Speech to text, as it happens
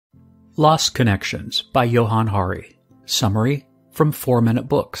Lost Connections by Johann Hari. Summary from 4 Minute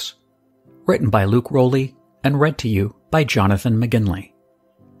Books. Written by Luke Rowley and read to you by Jonathan McGinley.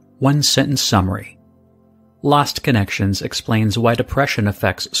 One-sentence summary. Lost Connections explains why depression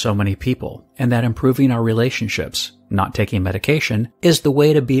affects so many people, and that improving our relationships, not taking medication, is the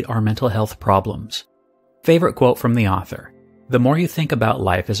way to beat our mental health problems. Favorite quote from the author. The more you think about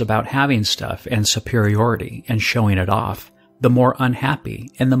life is about having stuff and superiority and showing it off, the more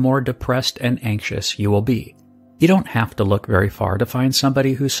unhappy and the more depressed and anxious you will be. You don't have to look very far to find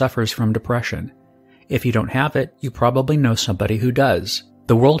somebody who suffers from depression. If you don't have it, you probably know somebody who does.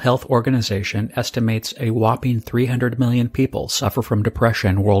 The World Health Organization estimates a whopping 300 million people suffer from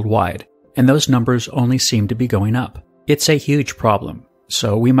depression worldwide, and those numbers only seem to be going up. It's a huge problem,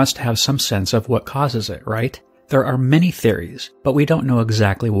 so we must have some sense of what causes it, right? There are many theories, but we don't know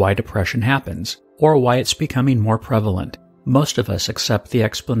exactly why depression happens, or why it's becoming more prevalent. Most of us accept the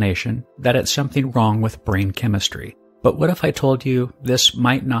explanation that it's something wrong with brain chemistry. But what if I told you this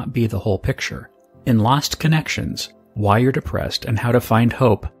might not be the whole picture? In Lost Connections, Why You're Depressed and How to Find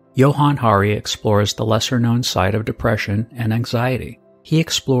Hope, Johann Hari explores the lesser-known side of depression and anxiety. He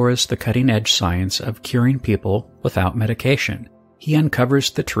explores the cutting-edge science of curing people without medication. He uncovers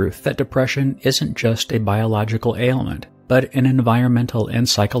the truth that depression isn't just a biological ailment, but an environmental and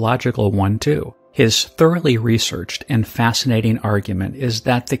psychological one too. His thoroughly researched and fascinating argument is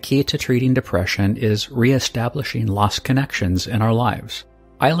that the key to treating depression is re-establishing lost connections in our lives.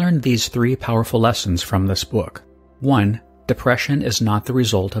 I learned these 3 powerful lessons from this book. 1. Depression is not the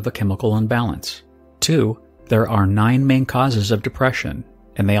result of a chemical imbalance. 2. There are 9 main causes of depression,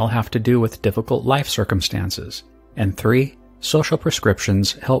 and they all have to do with difficult life circumstances. And 3. Social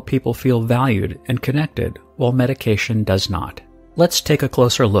prescriptions help people feel valued and connected, while medication does not. Let's take a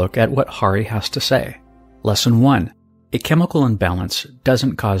closer look at what Hari has to say. Lesson 1. A chemical imbalance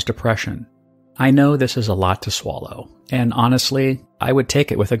doesn't cause depression. I know this is a lot to swallow, and honestly, I would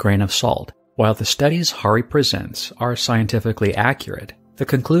take it with a grain of salt. While the studies Hari presents are scientifically accurate, the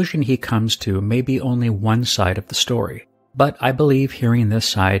conclusion he comes to may be only one side of the story. But I believe hearing this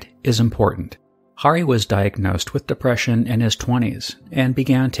side is important. Hari was diagnosed with depression in his 20s and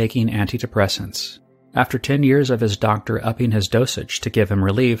began taking antidepressants. After 10 years of his doctor upping his dosage to give him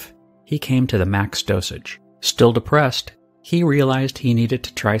relief, he came to the max dosage. Still depressed, he realized he needed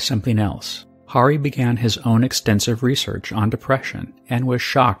to try something else. Hari began his own extensive research on depression and was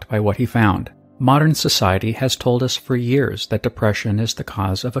shocked by what he found. Modern society has told us for years that depression is the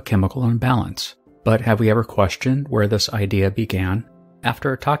cause of a chemical imbalance. But have we ever questioned where this idea began?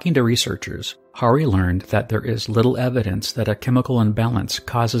 After talking to researchers, Hari learned that there is little evidence that a chemical imbalance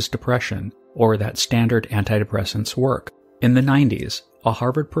causes depression or that standard antidepressants work. In the 90s, a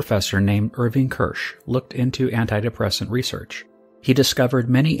Harvard professor named Irving Kirsch looked into antidepressant research. He discovered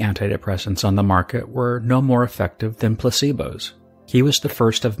many antidepressants on the market were no more effective than placebos. He was the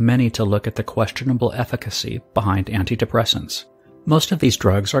first of many to look at the questionable efficacy behind antidepressants. Most of these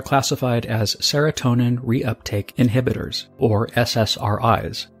drugs are classified as serotonin reuptake inhibitors, or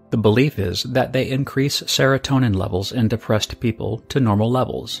SSRIs. The belief is that they increase serotonin levels in depressed people to normal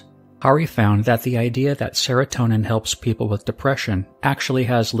levels. Hari found that the idea that serotonin helps people with depression actually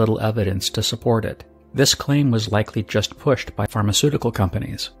has little evidence to support it. This claim was likely just pushed by pharmaceutical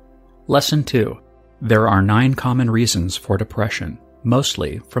companies. Lesson 2. There are 9 common reasons for depression,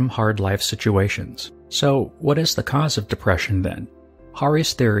 mostly from hard life situations. So, what is the cause of depression then?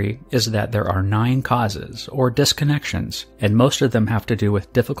 Hari's theory is that there are 9 causes, or disconnections, and most of them have to do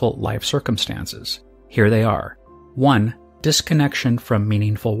with difficult life circumstances. Here they are. 1. Disconnection from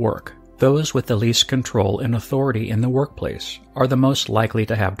meaningful work. Those with the least control and authority in the workplace are the most likely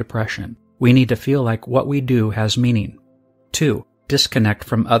to have depression. We need to feel like what we do has meaning. 2. Disconnect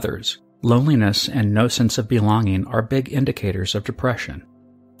from others. Loneliness and no sense of belonging are big indicators of depression.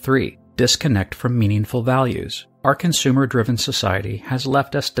 3. Disconnect from meaningful values. Our consumer-driven society has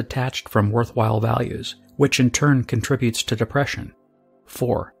left us detached from worthwhile values, which in turn contributes to depression.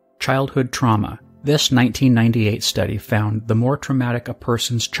 4. Childhood trauma. This 1998 study found the more traumatic a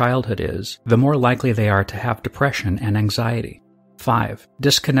person's childhood is, the more likely they are to have depression and anxiety. 5.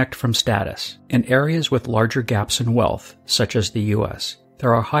 Disconnect from status. In areas with larger gaps in wealth, such as the U.S.,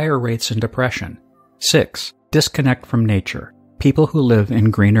 there are higher rates in depression. 6. Disconnect from nature. People who live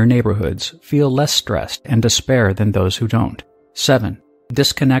in greener neighborhoods feel less stressed and despair than those who don't. 7.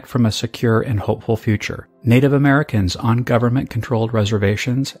 Disconnect from a secure and hopeful future. Native Americans on government-controlled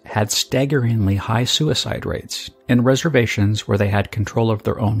reservations had staggeringly high suicide rates. In reservations where they had control of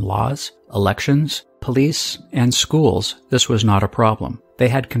their own laws, elections, police, and schools, this was not a problem. They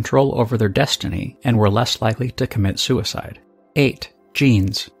had control over their destiny and were less likely to commit suicide. 8.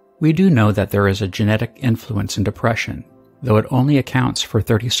 Genes. We do know that there is a genetic influence in depression, though it only accounts for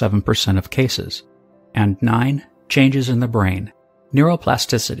 37% of cases. And 9. Changes in the brain.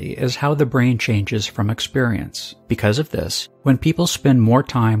 Neuroplasticity is how the brain changes from experience. Because of this, when people spend more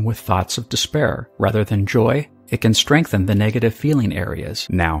time with thoughts of despair rather than joy, it can strengthen the negative feeling areas.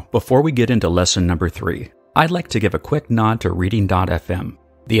 Now, before we get into lesson number 3, I'd like to give a quick nod to Reading.fm,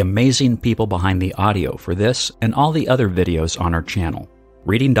 the amazing people behind the audio for this and all the other videos on our channel.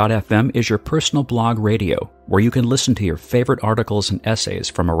 Reading.fm is your personal blog radio where you can listen to your favorite articles and essays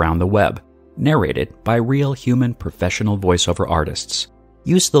from around the web, narrated by real human professional voiceover artists.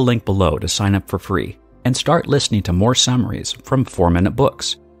 Use the link below to sign up for free and start listening to more summaries from 4-Minute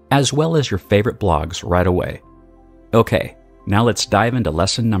Books, as well as your favorite blogs right away. Okay, now let's dive into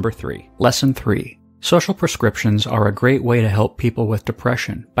lesson number 3. Lesson 3. Social prescriptions are a great way to help people with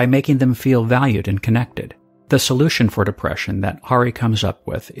depression by making them feel valued and connected. The solution for depression that Hari comes up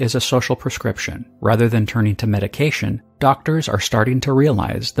with is a social prescription. Rather than turning to medication, doctors are starting to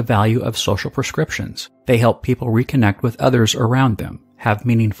realize the value of social prescriptions. They help people reconnect with others around them, have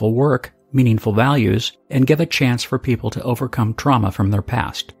meaningful work, meaningful values, and give a chance for people to overcome trauma from their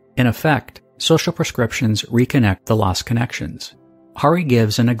past. In effect, social prescriptions reconnect the lost connections. Hari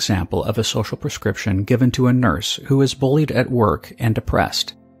gives an example of a social prescription given to a nurse who is bullied at work and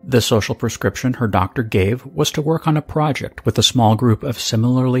depressed. The social prescription her doctor gave was to work on a project with a small group of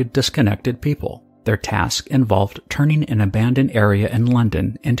similarly disconnected people. Their task involved turning an abandoned area in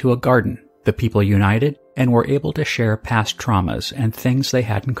London into a garden. The people united and were able to share past traumas and things they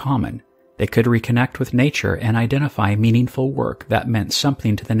had in common. They could reconnect with nature and identify meaningful work that meant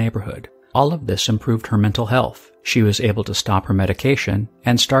something to the neighborhood. All of this improved her mental health. She was able to stop her medication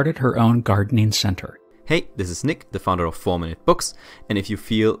and started her own gardening center. Hey, this is Nick, the founder of 4-Minute Books, and if you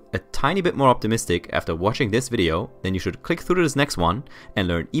feel a tiny bit more optimistic after watching this video, then you should click through to this next one and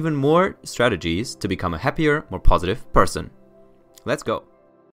learn even more strategies to become a happier, more positive person. Let's go!